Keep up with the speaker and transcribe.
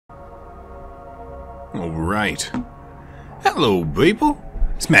Alright. Hello, people.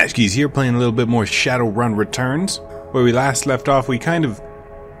 Smashkeys here, playing a little bit more Shadowrun Returns. Where we last left off, we kind of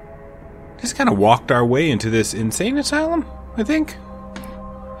walked our way into this insane asylum, I think.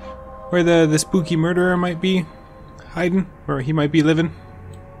 Where the spooky murderer might be hiding, or he might be living.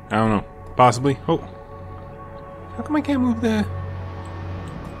 I don't know. Possibly. Oh. How come I can't move the...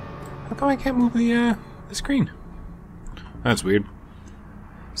 the screen? That's weird.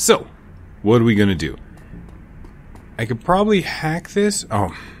 So, what are we gonna do? I could probably hack this.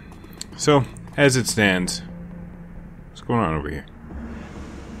 Oh. So, as it stands... What's going on over here?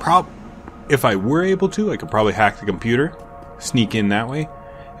 If I were able to, I could probably hack the computer. Sneak in that way.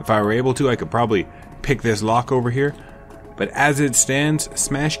 If I were able to, I could probably pick this lock over here. But as it stands,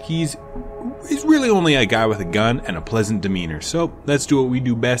 Smashkeys is really only a guy with a gun and a pleasant demeanor. So, let's do what we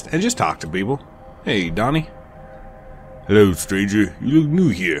do best and just talk to people. Hey, Donnie. Hello, stranger. You look new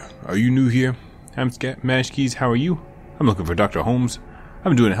here. Are you new here? I'm Smashkeys. How are you? I'm looking for Dr. Holmes.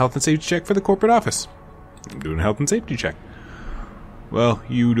 I'm doing a health and safety check for the corporate office. I'm doing a health and safety check. Well,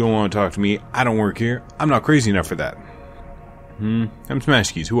 you don't want to talk to me. I don't work here. I'm not crazy enough for that. I'm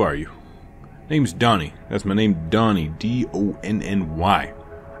Smashkeys. Who are you? Name's Donnie. That's my name, Donnie. D-O-N-N-Y.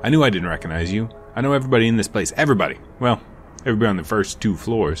 I knew I didn't recognize you. I know everybody in this place. Everybody. Well, everybody on the first 2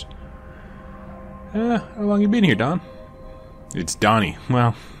 floors. How long you been here, Don? It's Donnie.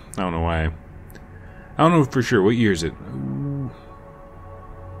 Well, I don't know why. I don't know for sure. What year is it?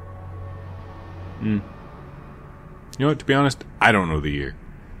 You know what? To be honest, I don't know the year.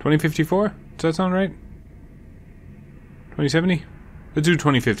 2054? Does that sound right? 2070? Let's do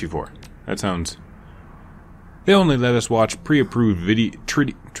 2054. That sounds... They only let us watch pre-approved video...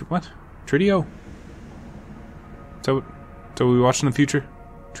 what? Tridio? So we watch in the future?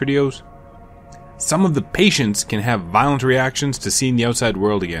 Tridios? Some of the patients can have violent reactions to seeing the outside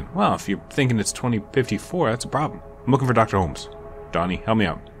world again. Well, if you're thinking it's 2054, that's a problem. I'm looking for Dr. Holmes. Donnie, help me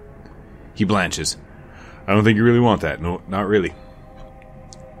out. He blanches. I don't think you really want that. No, not really.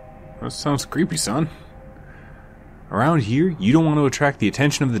 That sounds creepy, son. Around here, you don't want to attract the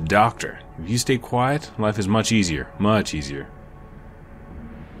attention of the doctor. If you stay quiet, life is much easier. Much easier.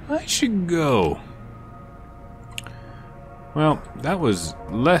 I should go. Well, that was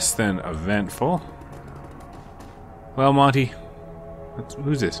less than eventful. Well, Monty.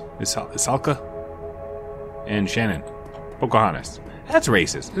 Who's this? Isalka? And Shannon. Pocahontas. That's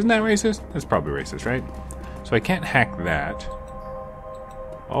racist. Isn't that racist? That's probably racist, right? So I can't hack that.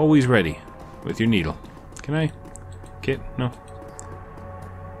 Always ready. With your needle. Can I? Kit? No.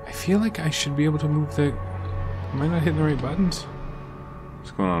 I feel like I should be able to move the... Am I not hitting the right buttons?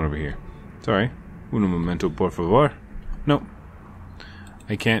 What's going on over here? Sorry. Uno momento, por favor. Nope.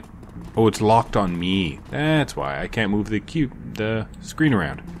 I can't... Oh, it's locked on me. That's why. I can't move the screen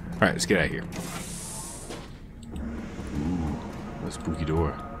around. Alright, let's get out of here. Ooh, a spooky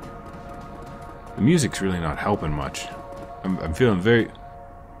door. The music's really not helping much. I'm feeling very...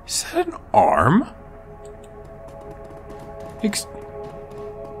 Is that an arm? Excuse...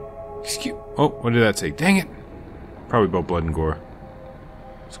 Oh, what did that say? Dang it! Probably about blood and gore.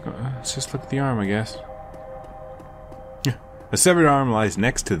 Let's just look at the arm, I guess. Yeah. A severed arm lies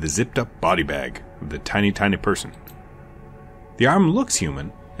next to the zipped-up body bag of the tiny person. The arm looks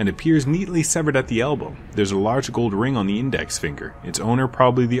human and appears neatly severed at the elbow. There's a large gold ring on the index finger. Its owner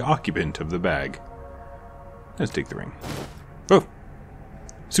probably the occupant of the bag. Let's take the ring. Oh!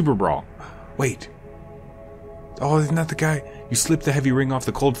 Super brawl. Wait. Oh, isn't that the guy? You slip the heavy ring off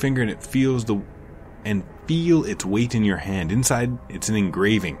the cold finger and it feels feel its weight in your hand. Inside, it's an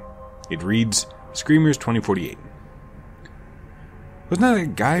engraving. It reads, Screamers 2048. Wasn't that a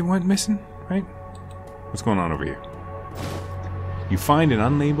guy who went missing, right? What's going on over here? You find an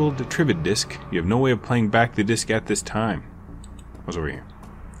unlabeled Trivid disc. You have no way of playing back the disc at this time. What's over here?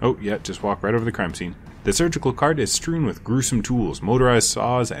 Oh, yeah, just walk right over the crime scene. The surgical cart is strewn with gruesome tools, motorized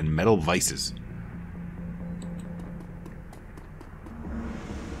saws, and metal vices.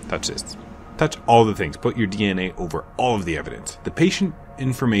 Touch this. Touch all the things. Put your DNA over all of the evidence. The patient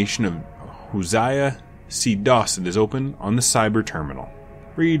information of Hosea C. Dawson is open on the cyber terminal.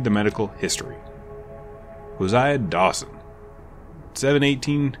 Read the medical history. Hosea Dawson.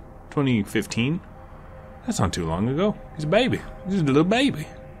 7/18/2015. That's not too long ago. He's a baby. He's just a little baby.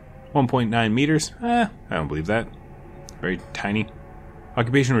 1.9 meters. I don't believe that. Very tiny.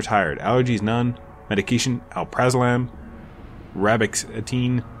 Occupation retired. Allergies none. Medication alprazolam.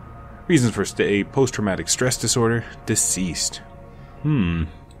 Rabixetine. Reasons for stay, post-traumatic stress disorder, deceased. I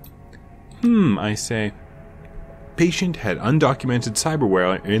say. Patient had undocumented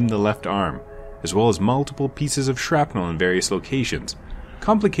cyberware in the left arm, as well as multiple pieces of shrapnel in various locations.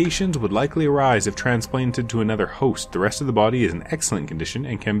 Complications would likely arise if transplanted to another host. The rest of the body is in excellent condition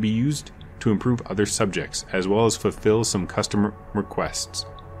and can be used to improve other subjects, as well as fulfill some customer requests.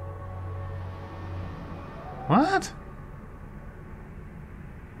 What?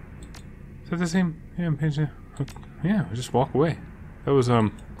 Is that the same? Yeah, just walk away. That was,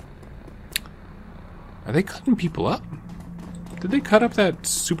 Are they cutting people up? Did they cut up that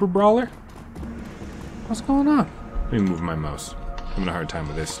super brawler? What's going on? Let me move my mouse. I'm having a hard time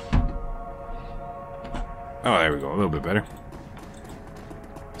with this. Oh, there we go. A little bit better.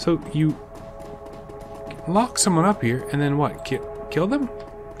 So, you lock someone up here, and then what? Kill them?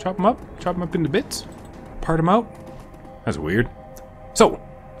 Chop them up? Chop them up into bits? Part them out? That's weird. So,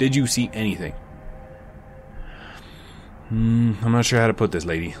 did you see anything? I'm not sure how to put this,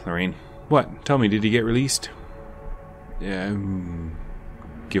 lady. Lorraine. What? Tell me, did he get released? Yeah.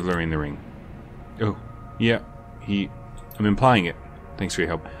 Give Lorraine the ring. Oh, yeah. I'm implying it. Thanks for your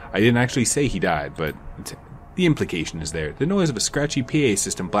help. I didn't actually say he died, but the implication is there. The noise of a scratchy PA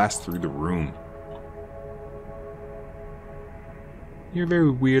system blasts through the room. You're a very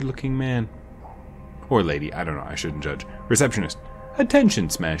weird-looking man. Or lady, I don't know, I shouldn't judge. Receptionist. Attention,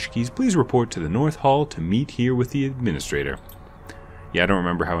 Smash Keys. Please report to the North Hall to meet here with the administrator. Yeah, I don't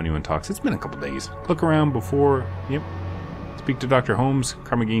remember how anyone talks. It's been a couple days. Look around before... Yep. Speak to Dr. Holmes.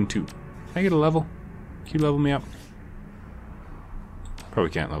 Karma gain 2. Can I get a level? Can you level me up? Probably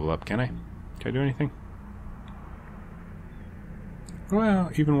can't level up, can I? Can I do anything? What do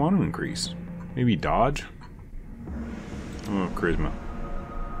I even want to increase? Maybe dodge? Oh, charisma.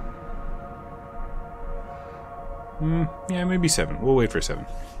 Yeah, maybe 7. We'll wait for 7.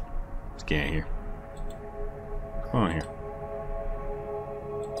 Let's get in here. Come on here.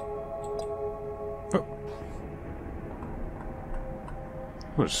 Oh.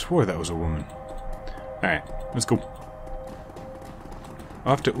 I swore that was a woman. Alright, let's go.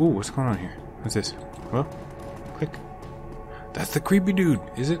 Off to... Ooh, what's going on here? What's this? Well, click. That's the creepy dude.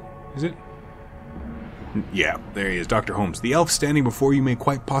 Is it? Is it? Yeah, there he is, Dr. Holmes. The elf standing before you may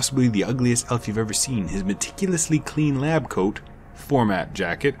quite possibly be the ugliest elf you've ever seen. His meticulously clean lab coat, format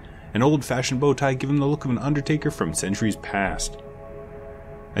jacket, and old-fashioned bow tie give him the look of an undertaker from centuries past.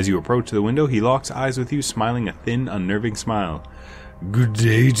 As you approach the window, he locks eyes with you, smiling a thin, unnerving smile. Good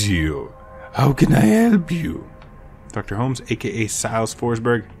day to you. How can I help you? Dr. Holmes, aka Siles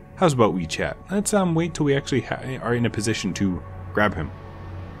Forsberg, how's about we chat? Let's wait till we actually are in a position to grab him.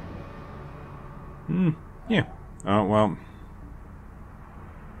 Yeah. Well,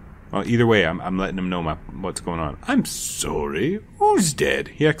 either way, I'm letting him know what's going on. I'm sorry. Who's dead?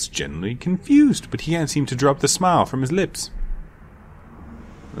 He acts genuinely confused, but he can't seem to drop the smile from his lips.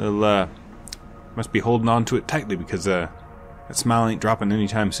 Well, must be holding on to it tightly because that smile ain't dropping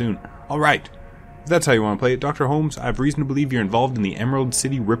anytime soon. All right. If that's how you want to play it, Dr. Holmes, I have reason to believe you're involved in the Emerald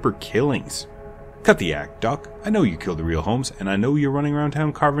City Ripper killings. Cut the act, Doc. I know you killed the real Holmes, and I know you're running around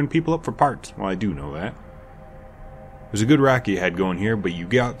town carving people up for parts. Well, I do know that. It was a good racket you had going here, but you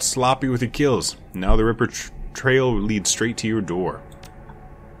got sloppy with your kills. Now the Ripper trail leads straight to your door.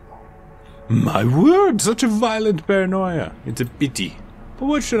 My word, such a violent paranoia. It's a pity. But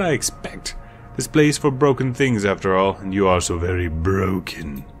what should I expect? This place for broken things, after all, and you are so very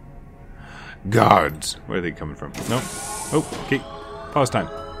broken. Guards. Where are they coming from? No. Oh, okay. Pause time.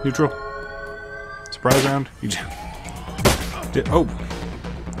 Neutral. Surprise round. You oh.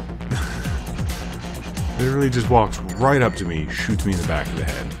 Literally just walks right up to me, shoots me in the back of the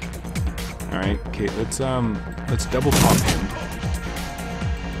head. Alright, okay, let's double pop him.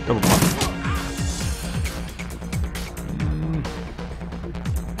 Double pop him.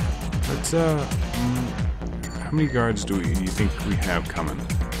 Let's how many guards do you think we have coming?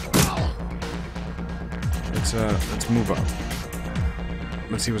 Let's move up.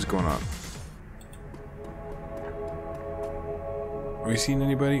 Let's see what's going on. Have we seen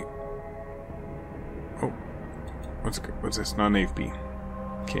anybody? Oh, what's this? Not an AFB.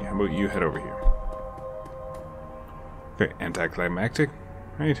 Okay, how about you head over here? Very anticlimactic,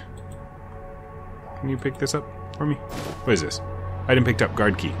 right? Can you pick this up for me? What is this? Item picked up.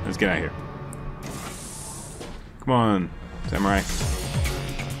 Guard key. Let's get out of here. Come on, samurai.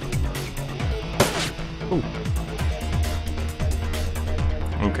 Oh.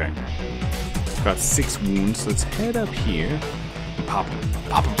 Okay. Got 6 wounds. Let's head up here. Pop him.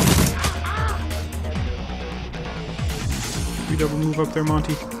 Pop him. Can we double move up there,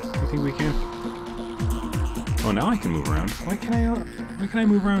 Monty? I think we can. Oh, now I can move around. Why can I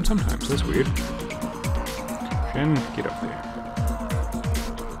move around sometimes? That's weird. Shen, get up there.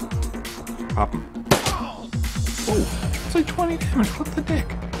 Pop him. Oh, it's like 20 damage. What the heck?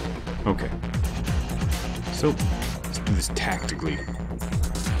 Okay. So, let's do this tactically.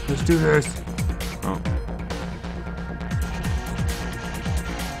 Let's do this. Oh.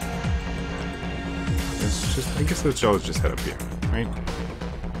 I guess let's all just head up here, right?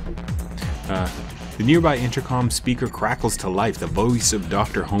 The nearby intercom speaker crackles to life. The voice of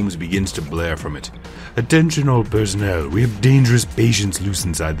Dr. Holmes begins to blare from it. Attention all personnel, we have dangerous patients loose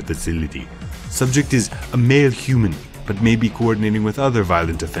inside the facility. Subject is a male human, but may be coordinating with other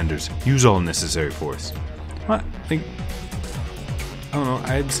violent offenders. Use all necessary force. What? I don't know,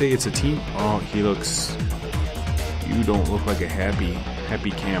 I'd say it's a team. Oh, he looks... You don't look like a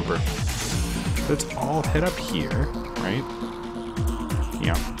happy camper. Let's all head up here, right?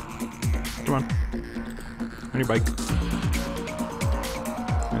 Yeah. Come on. On your bike.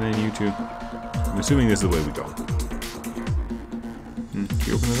 And then you two. I'm assuming this is the way we go. Can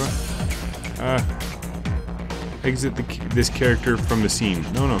you open the door? Exit this character from the scene.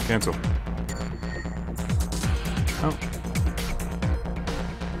 No, cancel. Oh.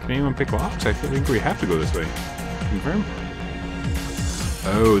 Can anyone pick locks? I think we have to go this way. Confirm?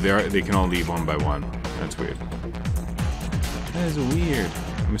 Oh, they can all leave one by one. That's weird. That is weird.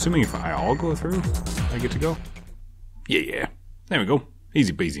 I'm assuming if I all go through, I get to go. Yeah. There we go.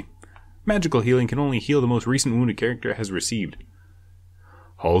 Easy peasy. Magical healing can only heal the most recent wound a character has received.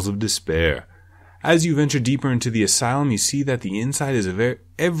 Halls of Despair. As you venture deeper into the asylum, you see that the inside is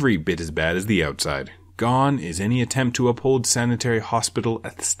every bit as bad as the outside. Gone is any attempt to uphold sanitary hospital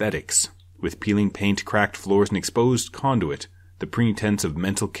aesthetics. With peeling paint, cracked floors, and exposed conduit, the pretense of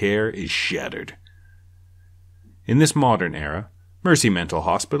mental care is shattered. In this modern era, Mercy Mental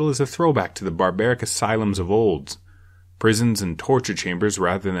Hospital is a throwback to the barbaric asylums of old. Prisons and torture chambers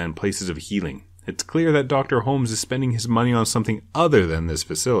rather than places of healing. It's clear that Dr. Holmes is spending his money on something other than this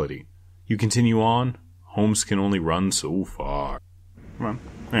facility. You continue on, Holmes can only run so far. Come on,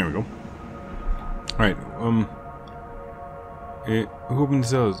 there we go. Alright, who opened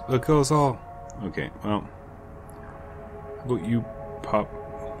those? Let go us all. Okay, well, how about you pop?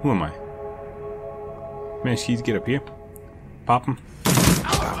 Who am I? Smash keys, get up here. Pop him.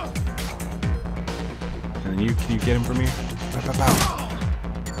 Pow. And then can you get him from here? Pow, pow, pow.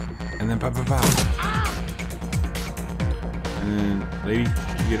 And then pow, pow, pow. And then, lady,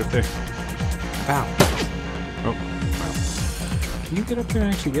 you get up there. Pow. Oh, wow. Can you get up there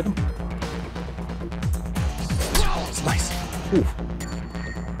and actually get him? Slice. Ooh.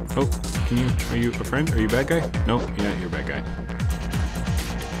 Oh, are you a friend? Are you a bad guy? Nope, yeah, you're a bad guy.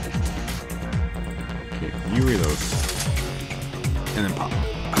 Okay, you reload. And then pop.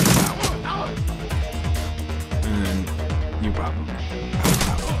 And then you pop.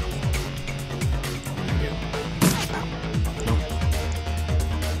 And again. Nope.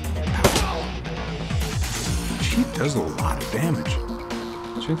 She does a lot of damage.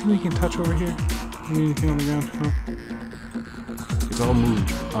 Is there anything we can touch over here? Anything on the ground? No. It's all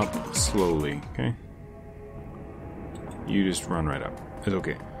moved up slowly, okay? You just run right up. It's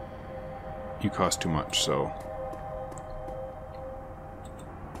okay. You cost too much, so...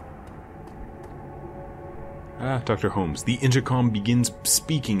 Dr. Holmes. The intercom begins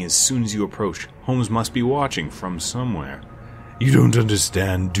speaking as soon as you approach. Holmes must be watching from somewhere. You don't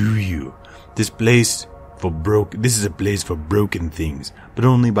understand, do you? This is a place for broken things, but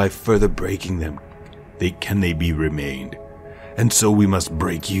only by further breaking them can they be remained. And so we must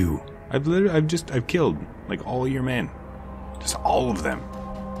break you. I've killed, like, all your men. Just all of them.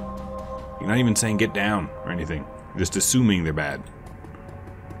 You're not even saying get down or anything. You're just assuming they're bad.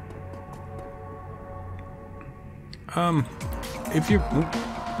 If you're... Oh,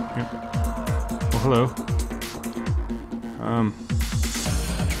 hello.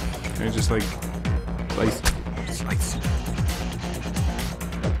 Can I just, like... Slice.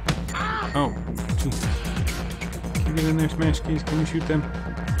 Oh, Jesus. Can you get in there, Smash Keys? Can we shoot them?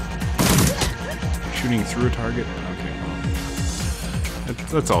 Shooting through a target? Okay, well...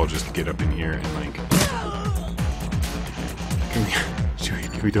 Let's all just get up in here and, like...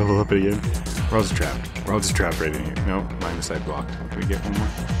 Can we double up it again? We're all just trapped. We're all just trapped right in here. No, line of sight blocked. Can we get one more?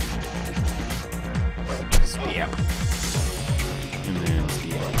 Stab. And then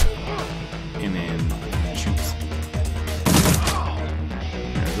stab. And then shoots.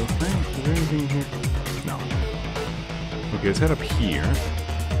 There we go. Hey, is there anything in here? No. Okay, let's head up here.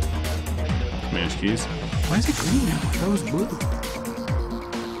 Smash Keys. Why is it green now? That was blue.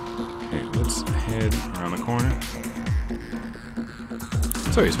 Okay, let's head around the corner.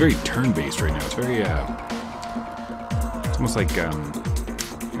 Sorry, it's very turn-based right now. It's very, it's almost like, oh.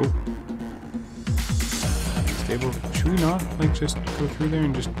 Stable. Should we not, like, just go through there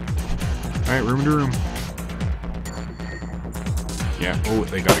and just... Alright, room to room. Yeah, oh,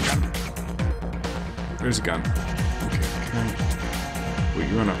 they got a gun. There's a gun. Okay, can I... Cool,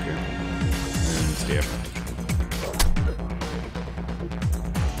 you run up here. And stay up.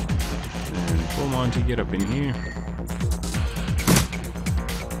 And pull Monty, get up in here.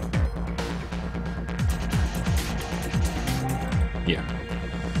 Yeah.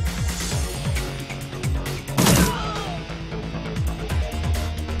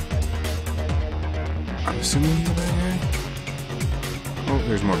 I'm assuming he's a bad guy. Oh,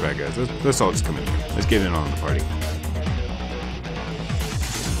 there's more bad guys. Let's all just come in here. Let's get in on the party.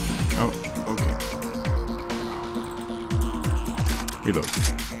 Oh, okay. Reload.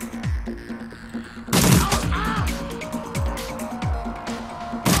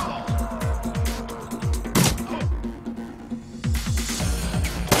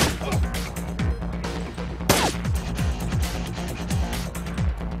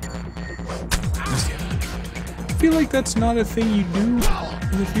 I feel like that's not a thing you do in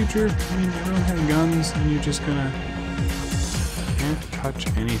the future. I mean, you don't have guns and you're just gonna... Can't touch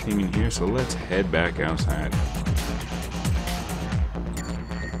anything in here, so let's head back outside.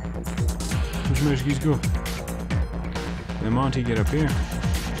 Where's Magic Keys go? Then Monty, get up here.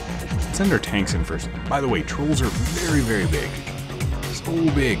 Let's send our tanks in first. By the way, trolls are very, very big. So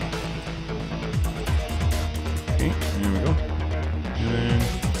big. Okay, there we go. And then...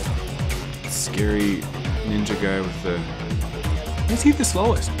 Scary... ninja guy with the... Is he the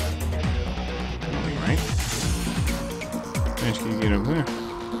slowest? Nothing, right? Can you get up there?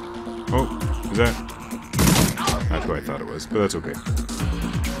 Oh, is that... That's who I thought it was, but that's okay.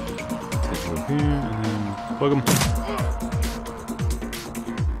 Let's head up here, and then plug him.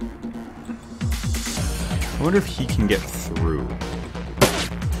 I wonder if he can get through.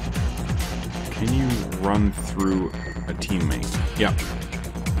 Can you run through a teammate? Yeah.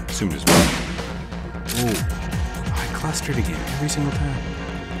 Assumed as well. Oh, I clustered again every single time.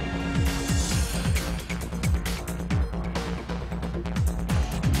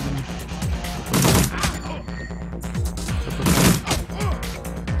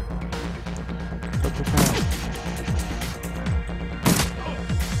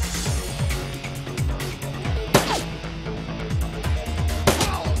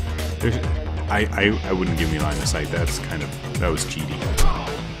 I wouldn't give me line of sight. That was cheating.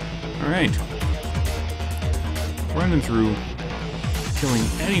 All right. Running through, killing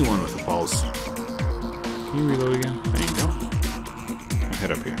anyone with a pulse. Can you reload again? There you go. I'll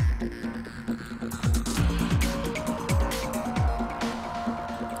head up here.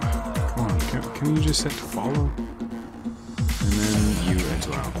 Come on, can you just set to follow? And then you as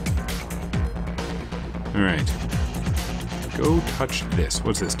well. Alright. Go touch this.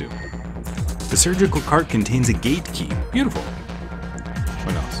 What's this do? The surgical cart contains a gate key. Beautiful.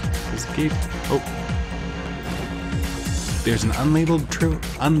 What else? This gate... Oh. There's an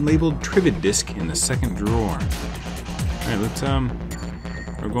unlabeled trivet disc in the second drawer. Alright, let's,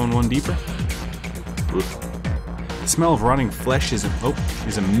 we're going one deeper. Oof. The smell of rotting flesh is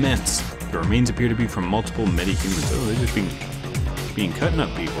immense. The remains appear to be from multiple metahumans. Oh, they're just being cutting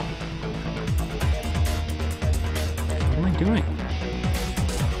up people. What am I doing?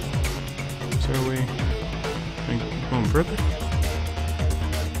 Is there a way? Can I keep going further?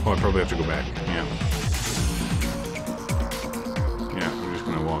 Oh, I probably have to go back. Yeah.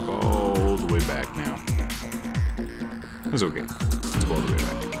 Walk all the way back now. That's okay. Let's go all the way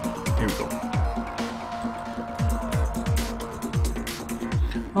back. Here we go.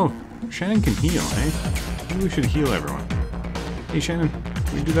 Oh, Shannon can heal, eh? Maybe we should heal everyone. Hey Shannon,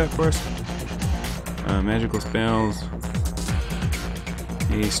 can you do that for us? Magical spells.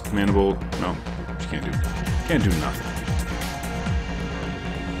 Haste, Mandible. No, she can't do nothing.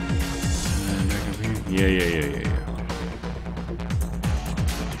 And back up here. Yeah.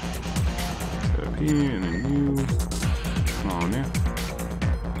 Here, and then you. Come on there.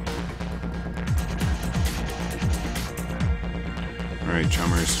 Alright,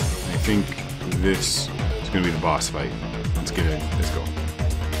 chummers. I think this is going to be the boss fight. Let's get in. Let's go.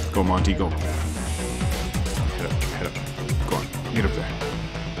 Go, Monty, go. Head up. Go on. Get up there.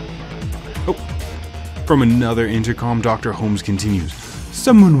 Oh! From another intercom, Dr. Holmes continues.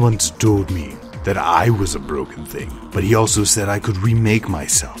 Someone once told me that I was a broken thing, but he also said I could remake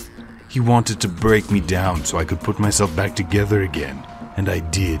myself. He wanted to break me down so I could put myself back together again. And I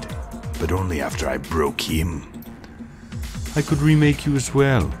did, but only after I broke him. I could remake you as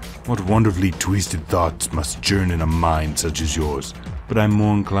well. What wonderfully twisted thoughts must churn in a mind such as yours. But I'm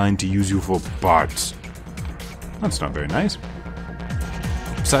more inclined to use you for parts. That's not very nice.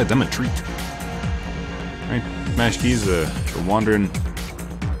 Besides, I'm a treat. Right, Smash Keys, the wandering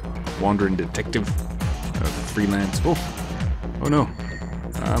detective, freelance. Oh no.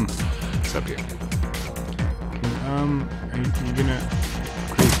 It's up here. Are you gonna...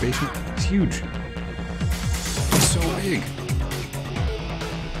 patient. It's huge. It's so big.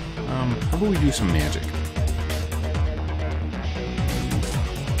 How about we do some magic?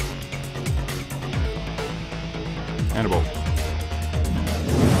 And a bolt.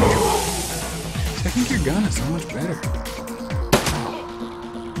 See, I think your gun is so much better.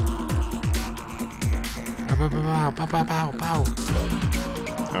 Pow, pow, pow, pow, pow, pow.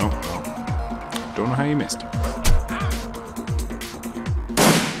 Oh, well. Don't know how you missed.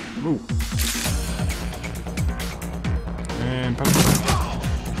 Ooh. And pow, pow, pow.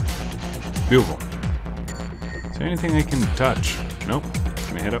 Beautiful. Is there anything I can touch? Nope.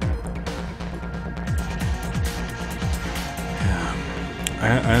 Let me head up.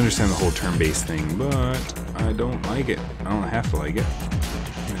 I understand the whole turn-based thing, but I don't like it. I don't have to like it.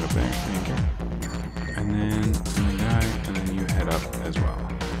 Head up there. Thank you. And then the guy, and then you head up as well.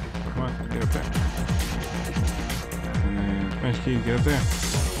 Come on, get up there. And then smash key, get up there.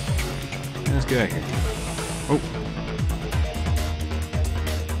 And let's get out of here. Oh.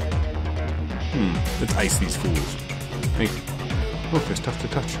 Let's ice these fools. Hey. Look, there's stuff to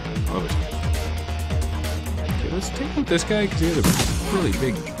touch. I love it. Okay, let's take out this guy because he had a really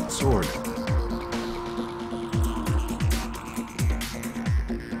big sword.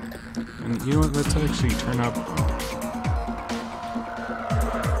 And you know what? Let's actually turn up.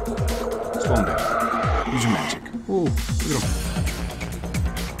 Slow him down. Use your magic. Whoa, look at him.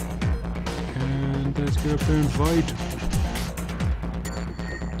 And let's get up there and fight.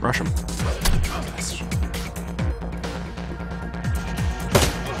 Rush him.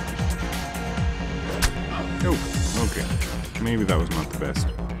 Oh, okay. Maybe that was not the best.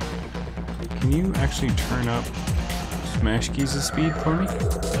 Can you actually turn up Smash Keys' speed for me?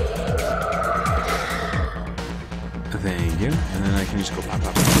 Thank you. And then I can just go pop,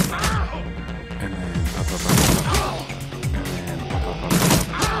 pop, pop. And then pop, pop, pop, pop. And then pop, pop, pop,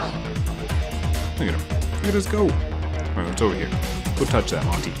 pop. Look at him. Look at us go. Alright, what's over here? Go touch that,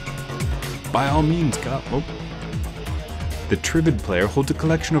 Monty. By all means, go. Oh. The Trivid player holds a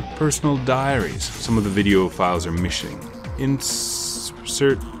collection of personal diaries. Some of the video files are missing.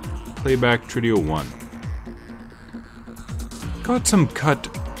 Insert playback Tridio 1. Got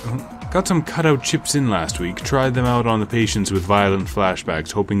some cutout chips in last week. Tried them out on the patients with violent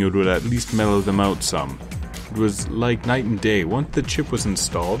flashbacks, hoping it would at least mellow them out some. It was like night and day. Once the chip was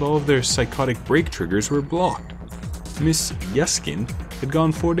installed, all of their psychotic brake triggers were blocked. Miss Yaskin had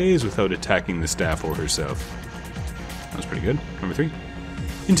gone 4 days without attacking the staff or herself. That was pretty good. Number 3.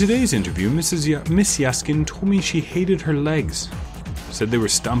 In today's interview, Miss Yaskin told me she hated her legs. Said they were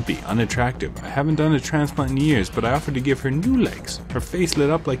stumpy, unattractive. I haven't done a transplant in years, but I offered to give her new legs. Her face lit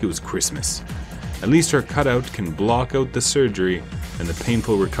up like it was Christmas. At least her cutout can block out the surgery and the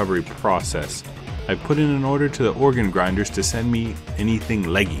painful recovery process. I put in an order to the organ grinders to send me anything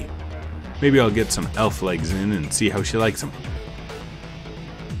leggy. Maybe I'll get some elf legs in and see how she likes them.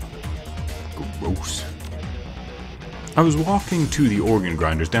 Gross. I was walking to the organ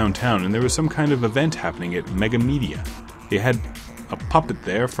grinders downtown and there was some kind of event happening at Mega Media. They had a puppet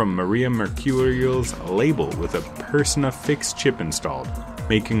there from Maria Mercurial's label with a Persona Fix chip installed,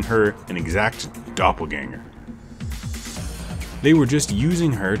 making her an exact doppelganger. They were just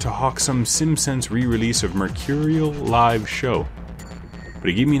using her to hawk some SimSense re-release of Mercurial live show. But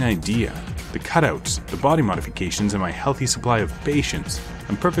it gave me an idea. The cutouts, the body modifications, and my healthy supply of patience.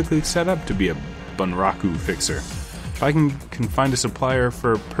 I'm perfectly set up to be a Bunraku fixer. If I can find a supplier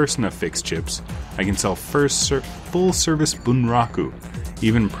for Persona Fix chips, I can sell full-service Bunraku,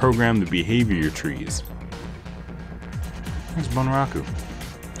 even program the behavior trees. Where's Bunraku?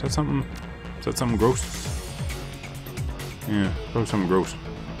 Is that something gross? Yeah, probably something gross.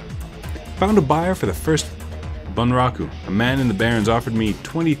 Found a buyer for the first Bunraku. A man in the Barrens offered me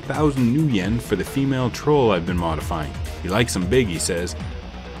 20,000 new yen for the female troll I've been modifying. He likes them big, he says.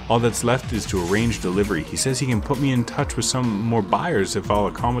 All that's left is to arrange delivery. He says he can put me in touch with some more buyers if I'll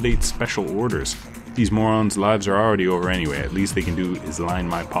accommodate special orders. These morons' lives are already over anyway. At least they can do is line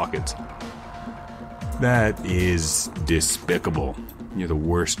my pockets. That is despicable. You're the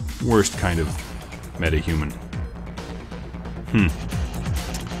worst kind of meta-human.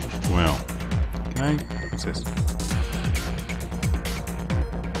 Well, what's this?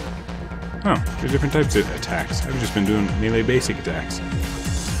 Oh, there's different types of attacks. I've just been doing melee basic attacks.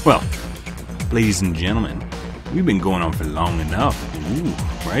 Well, ladies and gentlemen, we've been going on for long enough.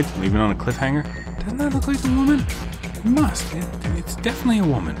 Ooh, right? Leaving on a cliffhanger? Doesn't that look like a woman? It must. It's definitely a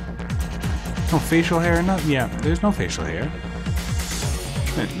woman. No facial hair? No, yeah, there's no facial hair.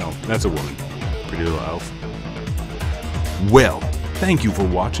 No, that's a woman. Pretty little elf. Well, thank you for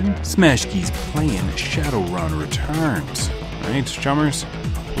watching. Smash Keys playing Shadowrun returns. Right, chummers?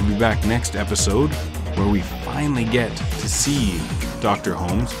 We'll be back next episode where we finally get to see Dr.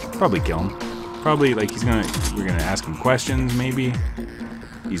 Holmes. Probably kill him. Probably, like, we're gonna ask him questions, maybe.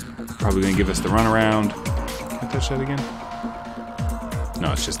 He's probably gonna give us the runaround. Can I touch that again?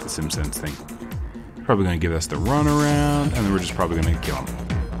 No, it's just the Simpsons thing. Probably gonna give us the runaround, and then we're just probably gonna kill him.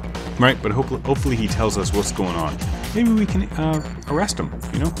 Right, but hopefully he tells us what's going on. Maybe we can arrest him,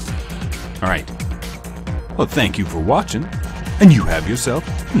 you know? Alright. Well, thank you for watching, and you have yourself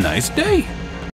a nice day.